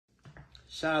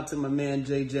Shout out to my man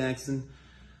Jay Jackson.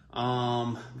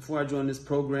 Before I joined this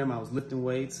program, I was lifting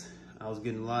weights. I was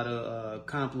getting a lot of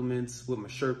compliments with my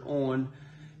shirt on.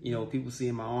 You know, people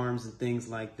seeing my arms and things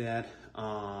like that.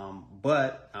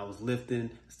 But I was lifting,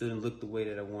 still didn't look the way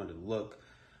that I wanted to look.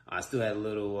 I still had a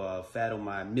little fat on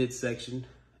my midsection.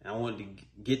 I wanted to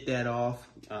get that off,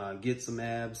 get some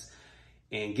abs,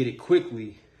 and get it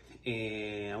quickly.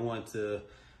 And I wanted to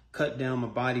cut down my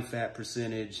body fat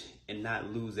percentage and not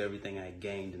lose everything I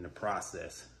gained in the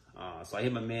process. So I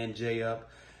hit my man Jay up.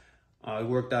 He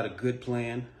worked out a good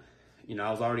plan. You know,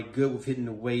 I was already good with hitting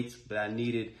the weights, but I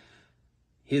needed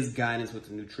his guidance with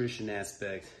the nutrition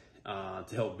aspect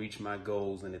to help reach my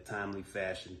goals in a timely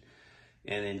fashion.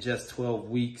 And in just 12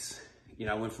 weeks, you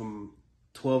know, I went from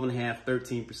 12.5,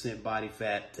 13% body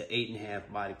fat to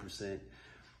 8.5%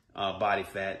 body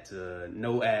fat to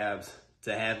no abs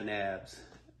to having abs.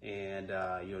 And,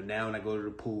 you know, now when I go to the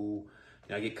pool,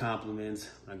 you know, I get compliments.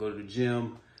 When I go to the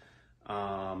gym,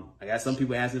 I got some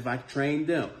people asking if I can train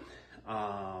them.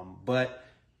 But,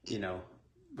 you know,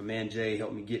 my man Jay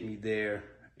helped me get me there,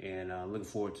 and looking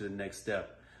forward to the next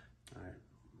step. All right.